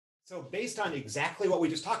So based on exactly what we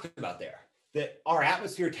just talked about there, that our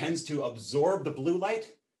atmosphere tends to absorb the blue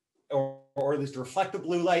light, or at least reflect the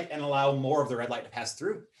blue light and allow more of the red light to pass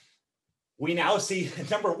through, we now see,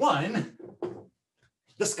 number one,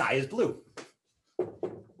 the sky is blue.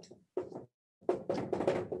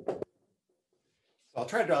 So I'll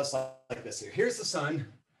try to draw this like this here. Here's the sun,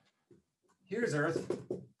 here's Earth,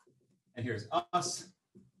 and here's us.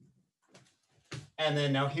 And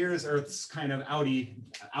then now here's Earth's kind of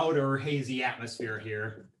outer hazy atmosphere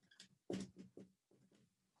here.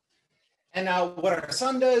 And now what our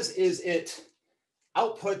sun does is it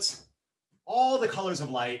outputs all the colors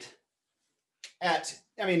of light at,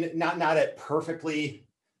 I mean, not at perfectly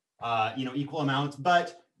equal amounts,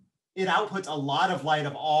 but it outputs a lot of light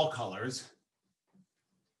of all colors.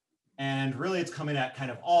 And really it's coming at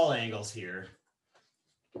kind of all angles here.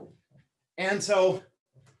 And so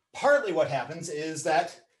partly what happens is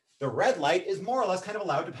that the red light is more or less kind of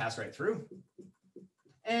allowed to pass right through.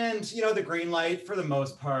 And the green light, for the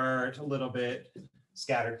most part, a little bit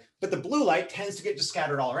scattered, but the blue light tends to get just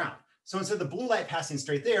scattered all around. So instead of the blue light passing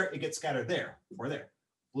straight there, it gets scattered there or there.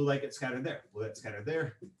 Blue light gets scattered there, blue light scattered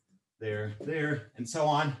there, there, and so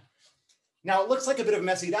on. Now it looks like a bit of a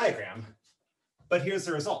messy diagram, but here's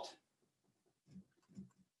the result.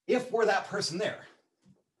 If we're that person there,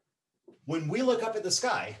 when we look up at the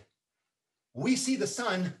sky, we see the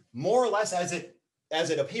sun more or less as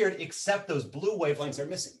it appeared, except those blue wavelengths are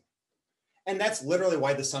missing. And that's literally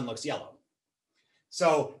why the sun looks yellow.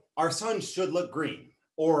 So our sun should look green,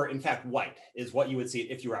 or in fact, white is what you would see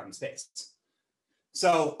if you were out in space.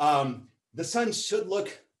 So the sun should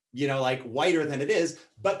look, like whiter than it is,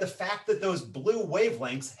 but the fact that those blue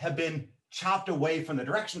wavelengths have been chopped away from the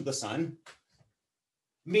direction of the sun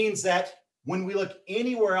means that when we look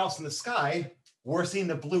anywhere else in the sky, we're seeing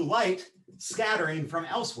the blue light scattering from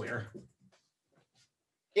elsewhere,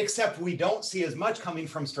 except we don't see as much coming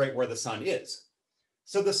from straight where the sun is.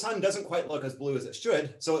 So the sun doesn't quite look as blue as it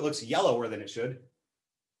should, so it looks yellower than it should.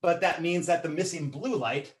 But that means that the missing blue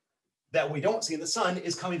light that we don't see in the sun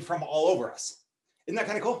is coming from all over us. Isn't that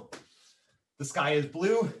kind of cool? The sky is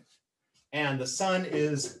blue and the sun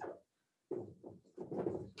is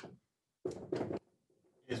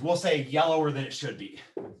we'll say yellower than it should be.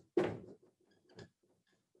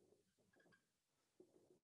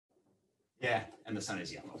 Yeah, and the sun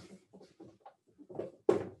is yellow.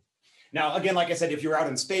 Now, again, like I said, if you're out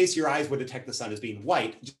in space, your eyes would detect the sun as being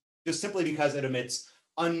white, just simply because it emits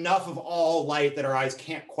enough of all light that our eyes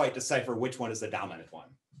can't quite decipher which one is the dominant one.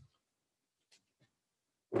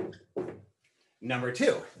 Number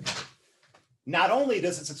two, not only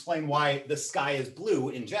does this explain why the sky is blue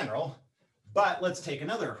in general, but let's take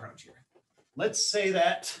another approach here. Let's say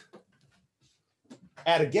that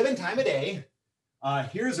at a given time of day,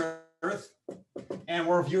 here's Earth, and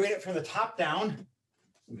we're viewing it from the top down.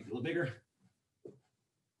 Make it a little bigger.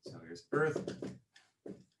 So here's Earth.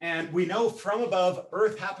 And we know from above,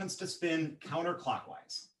 Earth happens to spin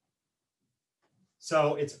counterclockwise.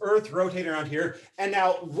 So it's Earth rotating around here. And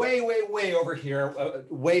now way, way, way over here,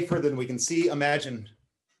 way further than we can see, imagine,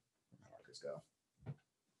 markers go.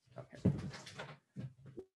 Okay.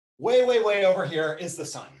 Way, way, way over here is the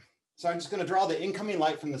sun. So I'm just going to draw the incoming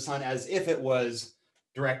light from the sun as if it was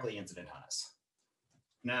directly incident on us.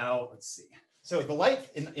 Now, let's see. So the light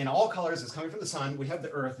in all colors is coming from the sun. We have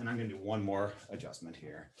the Earth, and I'm going to do one more adjustment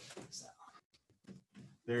here. So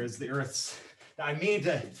there's the Earth's, I mean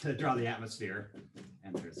to draw the atmosphere,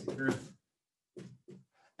 and there's the Earth.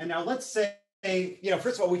 And now let's say,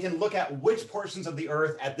 first of all, we can look at which portions of the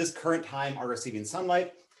Earth at this current time are receiving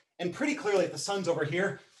sunlight. And pretty clearly, if the sun's over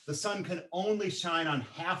here, the sun can only shine on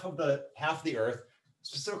half of the Earth.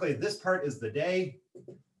 Specifically, this part is the day,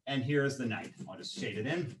 and here is the night. I'll just shade it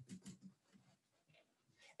in.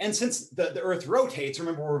 And since the Earth rotates,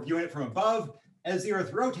 remember we're viewing it from above, as the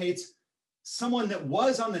Earth rotates, someone that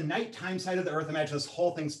was on the nighttime side of the Earth, imagine this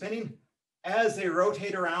whole thing spinning, as they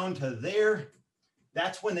rotate around to there,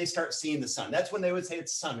 that's when they start seeing the sun. That's when they would say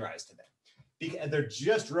it's sunrise to them. Because they're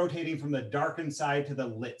just rotating from the darkened side to the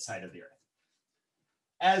lit side of the Earth.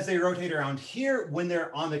 As they rotate around here, when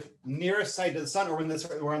they're on the nearest side to the sun, or when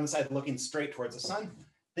we're on the side looking straight towards the sun,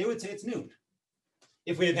 they would say it's noon.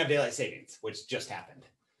 If we didn't have daylight savings, which just happened.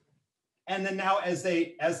 And then now as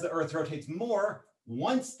the Earth rotates more,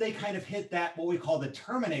 once they kind of hit that, what we call the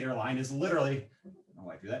terminator line is literally, I don't know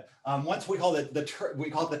why I do that. Once we call it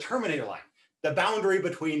the terminator line, the boundary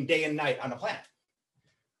between day and night on a planet.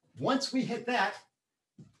 Once we hit that,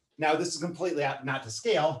 now this is completely not to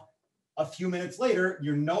scale. A few minutes later,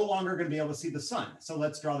 you're no longer going to be able to see the sun. So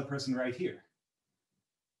let's draw the person right here.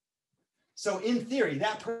 So in theory,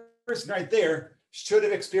 that person right there should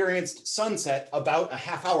have experienced sunset about a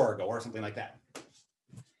half hour ago or something like that.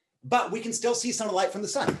 But we can still see some of the light from the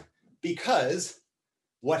sun, because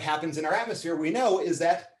what happens in our atmosphere, we know, is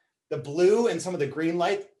that the blue and some of the green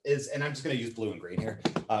light is, and I'm just going to use blue and green here,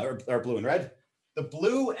 or blue and red. The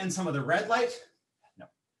blue and some of the red light, no,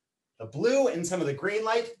 the blue and some of the green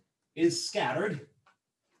light is scattered.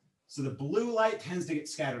 So the blue light tends to get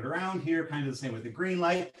scattered around here, kind of the same with the green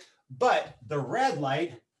light, but the red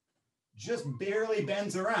light just barely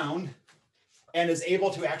bends around and is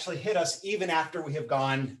able to actually hit us even after we have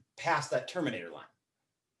gone past that terminator line.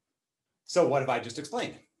 So what have I just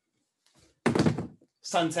explained?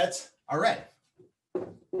 Sunsets are red,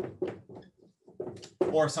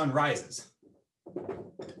 or sunrises.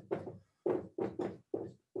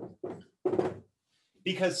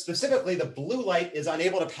 Because specifically the blue light is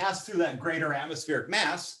unable to pass through that greater atmospheric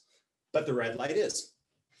mass, but the red light is.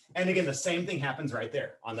 And again, the same thing happens right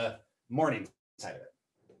there on the morning side of it.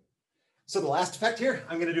 So the last effect here,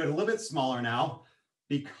 I'm going to do it a little bit smaller now,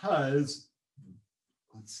 because,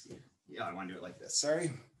 let's see, yeah, I want to do it like this,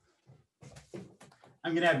 sorry.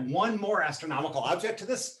 I'm going to add one more astronomical object to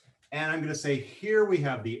this, and I'm going to say here we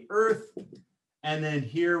have the Earth, and then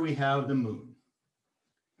here we have the moon.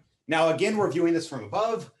 Now, again, we're viewing this from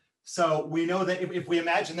above, so we know that if we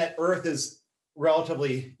imagine that Earth is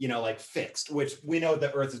relatively, like fixed, which we know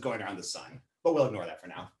that Earth is going around the sun, but we'll ignore that for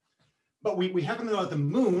now. But we happen to know that the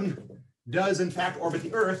moon does in fact orbit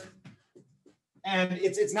the Earth, and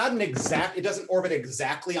it's not an exact, it doesn't orbit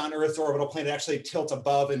exactly on Earth's orbital plane, it actually tilts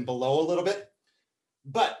above and below a little bit.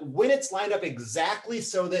 But when it's lined up exactly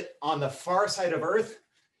so that on the far side of Earth,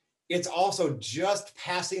 it's also just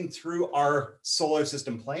passing through our solar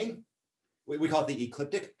system plane. We call it the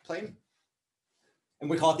ecliptic plane. And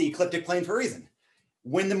we call it the ecliptic plane for a reason.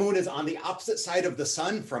 When the moon is on the opposite side of the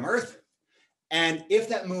sun from Earth, and if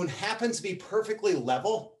that moon happens to be perfectly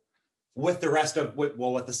level with the rest of,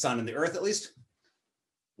 well, with the sun and the Earth at least,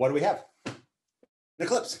 what do we have? An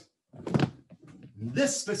eclipse.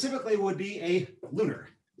 This specifically would be a lunar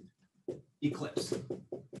eclipse,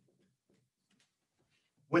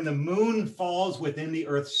 when the moon falls within the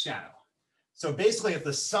Earth's shadow. So basically, if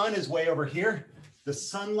the sun is way over here, the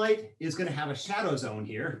sunlight is going to have a shadow zone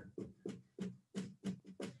here,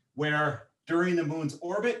 where during the moon's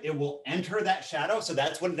orbit, it will enter that shadow. So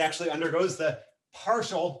that's when it actually undergoes the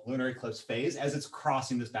partial lunar eclipse phase as it's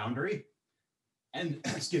crossing this boundary. And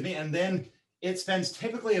excuse me, and then it spends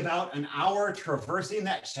typically about an hour traversing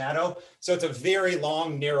that shadow. So it's a very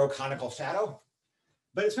long, narrow conical shadow.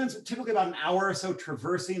 But it spends typically about an hour or so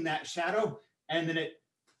traversing that shadow, and then it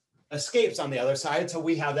escapes on the other side. So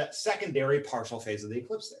we have that secondary partial phase of the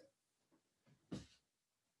eclipse there.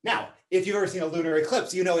 Now, if you've ever seen a lunar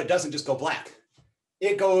eclipse, you know it doesn't just go black.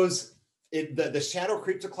 It goes, the shadow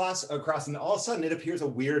creeps across, and all of a sudden it appears a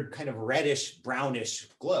weird kind of reddish, brownish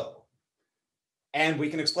glow. And we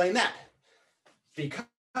can explain that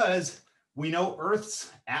because we know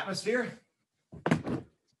Earth's atmosphere.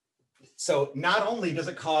 So not only does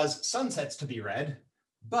it cause sunsets to be red,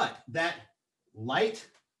 but that light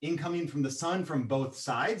incoming from the sun from both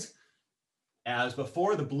sides, as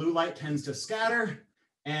before, the blue light tends to scatter,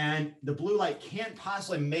 and the blue light can't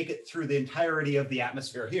possibly make it through the entirety of the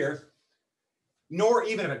atmosphere here, nor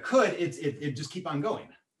even if it could, it just keep on going.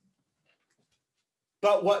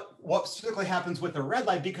 But what specifically happens with the red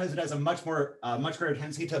light, because it has a much greater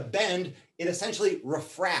tendency to bend, it essentially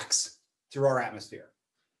refracts through our atmosphere.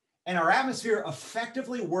 And our atmosphere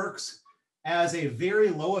effectively works as a very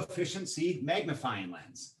low efficiency magnifying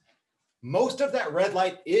lens. Most of that red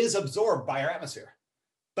light is absorbed by our atmosphere,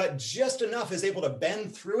 but just enough is able to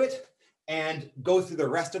bend through it and go through the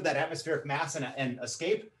rest of that atmospheric mass and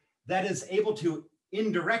escape, that is able to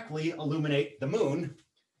indirectly illuminate the moon.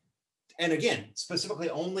 And again,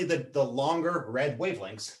 specifically only the longer red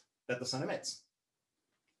wavelengths that the sun emits.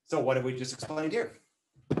 So what have we just explained here?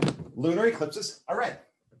 Lunar eclipses are red.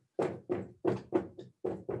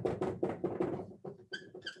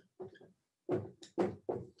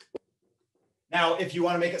 Now, if you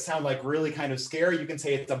want to make it sound like really kind of scary, you can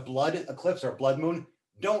say it's a blood eclipse or a blood moon.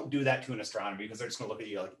 Don't do that to an astronomer, because they're just going to look at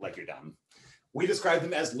you like you're dumb. We describe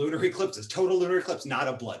them as lunar eclipses, total lunar eclipse, not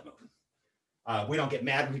a blood moon. We don't get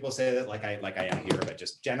mad when people say that like I am here, but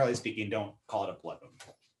just generally speaking, don't call it a blood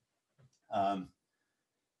moon.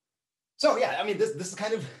 So yeah, I mean, this is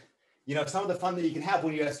kind of, some of the fun that you can have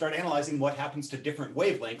when you start analyzing what happens to different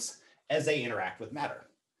wavelengths as they interact with matter.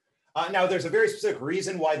 Now, there's a very specific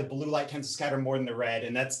reason why the blue light tends to scatter more than the red,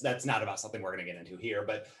 and that's not about something we're going to get into here,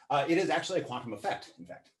 but it is actually a quantum effect, in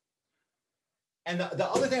fact. And the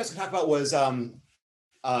other thing I was going to talk about was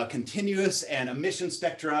continuous and emission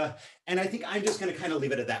spectra. And I think I'm just going to kind of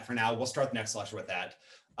leave it at that for now. We'll start the next lecture with that.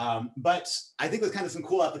 But I think there's kind of some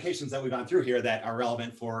cool applications that we've gone through here that are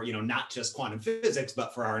relevant for, not just quantum physics,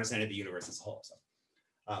 but for our understanding of the universe as a whole.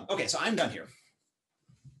 So, okay, so I'm done here.